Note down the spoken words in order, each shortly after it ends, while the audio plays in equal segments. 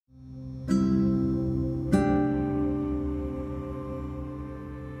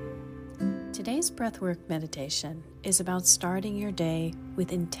Today's breathwork meditation is about starting your day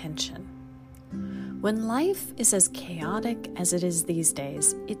with intention. When life is as chaotic as it is these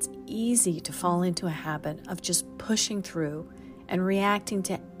days, it's easy to fall into a habit of just pushing through and reacting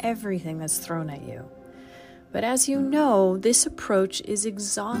to everything that's thrown at you. But as you know, this approach is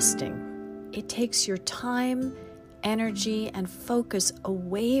exhausting. It takes your time, energy, and focus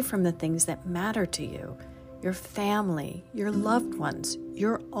away from the things that matter to you, your family, your loved ones,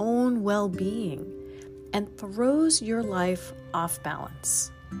 your own well-being, and throws your life off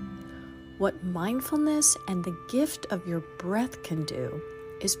balance. What mindfulness and the gift of your breath can do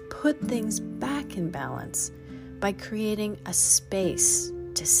is put things back in balance by creating a space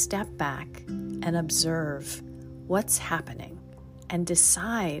to step back and observe what's happening and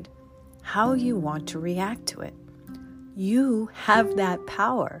decide how you want to react to it. You have that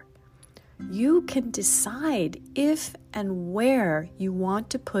power. You can decide if and where you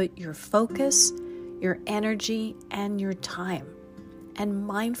want to put your focus, your energy, and your time. And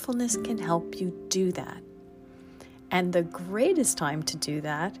mindfulness can help you do that. And the greatest time to do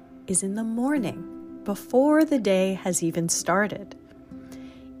that is in the morning, before the day has even started.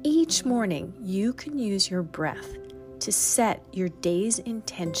 Each morning, you can use your breath to set your day's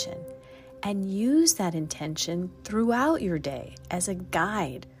intention and use that intention throughout your day as a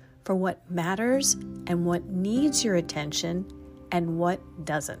guide for what matters and what needs your attention and what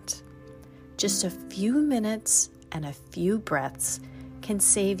doesn't. Just a few minutes and a few breaths can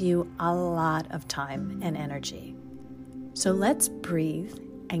save you a lot of time and energy. So let's breathe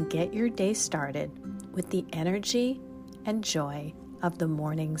and get your day started with the energy and joy of the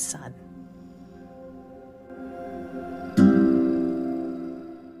morning sun.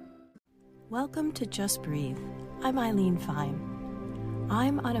 Welcome to Just Breathe. I'm Eileen Fine.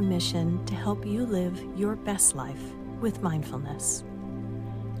 I'm on a mission to help you live your best life with mindfulness.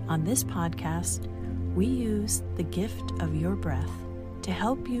 On this podcast, we use the gift of your breath to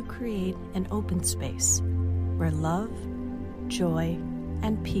help you create an open space where love, joy,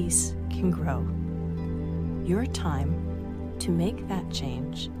 and peace can grow. Your time to make that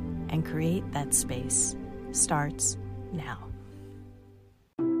change and create that space starts now.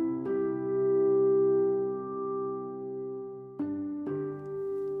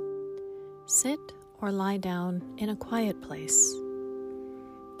 Sit or lie down in a quiet place.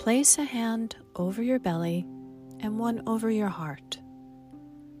 Place a hand over your belly and one over your heart.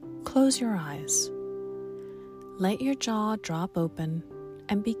 Close your eyes. Let your jaw drop open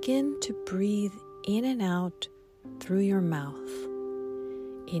and begin to breathe in and out through your mouth,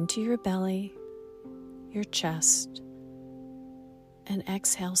 into your belly, your chest, and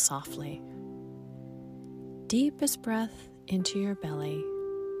exhale softly. Deepest breath into your belly,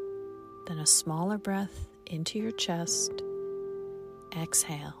 then a smaller breath into your chest.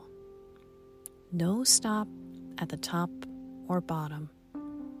 Exhale. No stop at the top or bottom.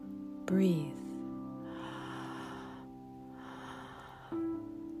 Breathe.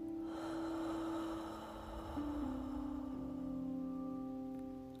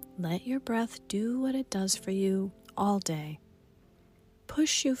 Let your breath do what it does for you all day.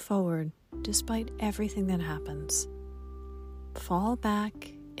 Push you forward despite everything that happens. Fall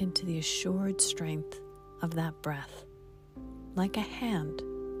back into the assured strength of that breath, like a hand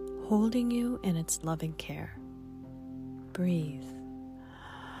holding you in its loving care. Breathe.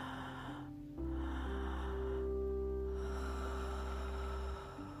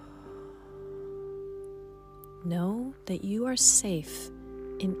 Know that you are safe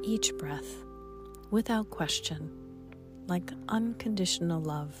in each breath, without question, like unconditional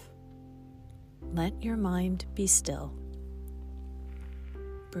love. Let your mind be still.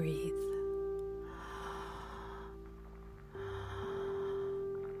 Breathe.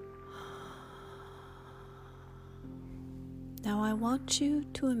 Now I want you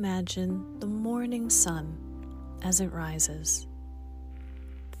to imagine the morning sun as it rises.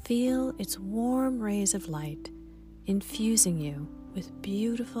 Feel its warm rays of light infusing you with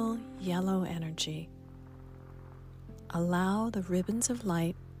beautiful yellow energy. Allow the ribbons of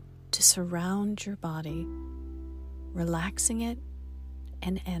light to surround your body, relaxing it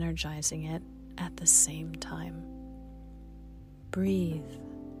and energizing it at the same time. Breathe.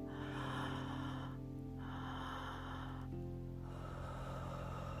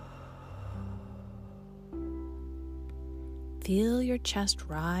 Feel your chest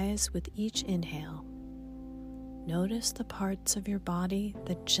rise with each inhale. Notice the parts of your body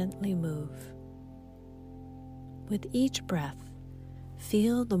that gently move. With each breath,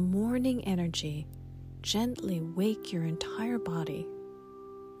 feel the morning energy gently wake your entire body,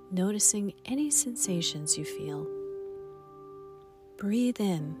 noticing any sensations you feel. Breathe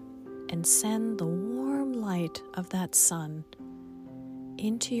in and send the warm light of that sun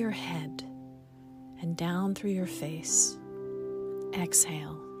into your head and down through your face.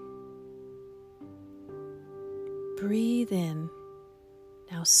 Exhale. Breathe in.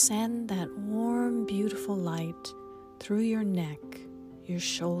 Now send that warm, beautiful light through your neck, your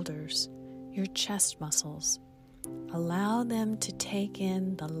shoulders, your chest muscles. Allow them to take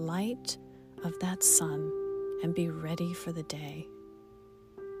in the light of that sun and be ready for the day.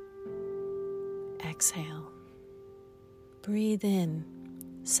 Exhale. Breathe in.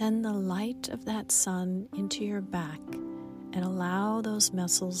 Send the light of that sun into your back and allow those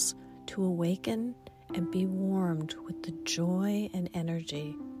muscles to awaken and be warmed with the joy and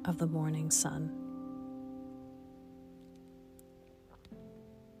energy of the morning sun.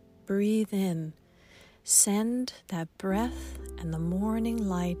 Breathe in. Send that breath and the morning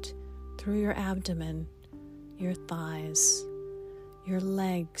light through your abdomen, your thighs, your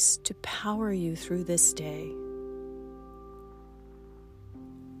legs to power you through this day.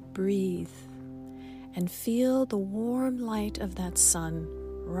 Breathe and feel the warm light of that sun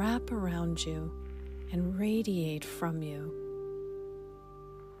wrap around you and radiate from you.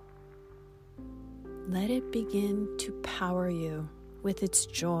 Let it begin to power you with its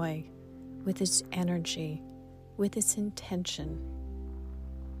joy, with its energy, with its intention.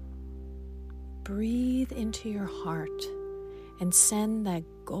 Breathe into your heart and send that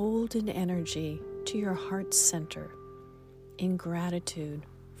golden energy to your heart center in gratitude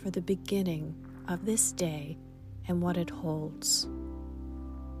for the beginning of this day and what it holds.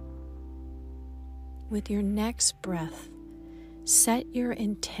 With your next breath, set your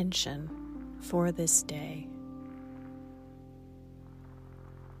intention for this day.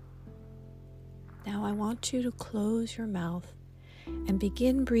 Now I want you to close your mouth and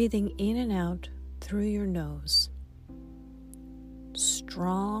begin breathing in and out through your nose.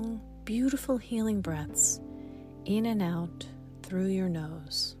 Strong, beautiful healing breaths in and out through your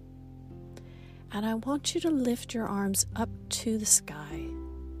nose. And I want you to lift your arms up to the sky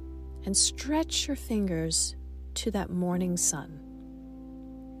and stretch your fingers to that morning sun.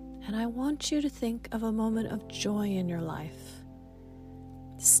 And I want you to think of a moment of joy in your life.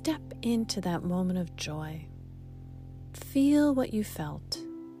 Step into that moment of joy. Feel what you felt.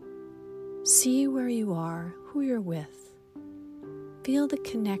 See where you are, who you're with. Feel the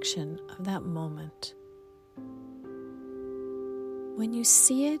connection of that moment. When you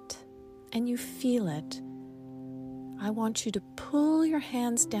see it and you feel it, I want you to pull your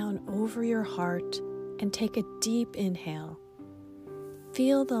hands down over your heart and take a deep inhale.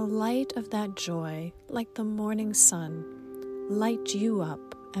 Feel the light of that joy, like the morning sun, light you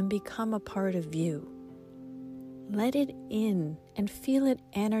up and become a part of you. Let it in and feel it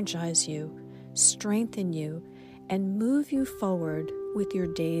energize you, strengthen you, and move you forward with your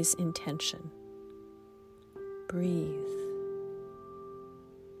day's intention. Breathe.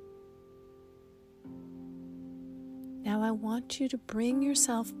 Now I want you to bring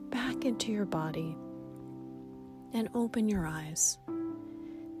yourself back into your body and open your eyes.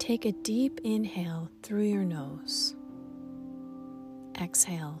 Take a deep inhale through your nose.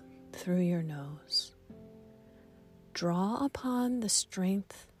 Exhale through your nose. Draw upon the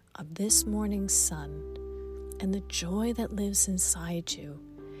strength of this morning's sun and the joy that lives inside you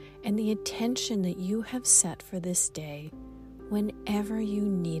and the intention that you have set for this day whenever you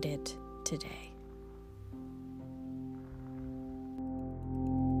need it today.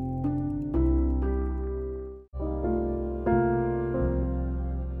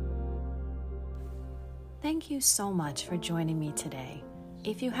 Thank you so much for joining me today.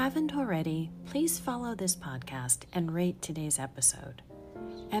 If you haven't already, please follow this podcast and rate today's episode.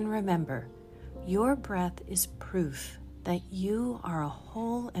 And remember, your breath is proof that you are a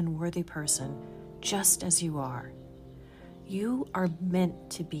whole and worthy person just as you are. You are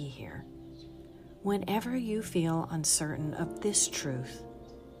meant to be here. Whenever you feel uncertain of this truth,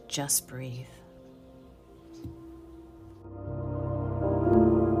 just breathe.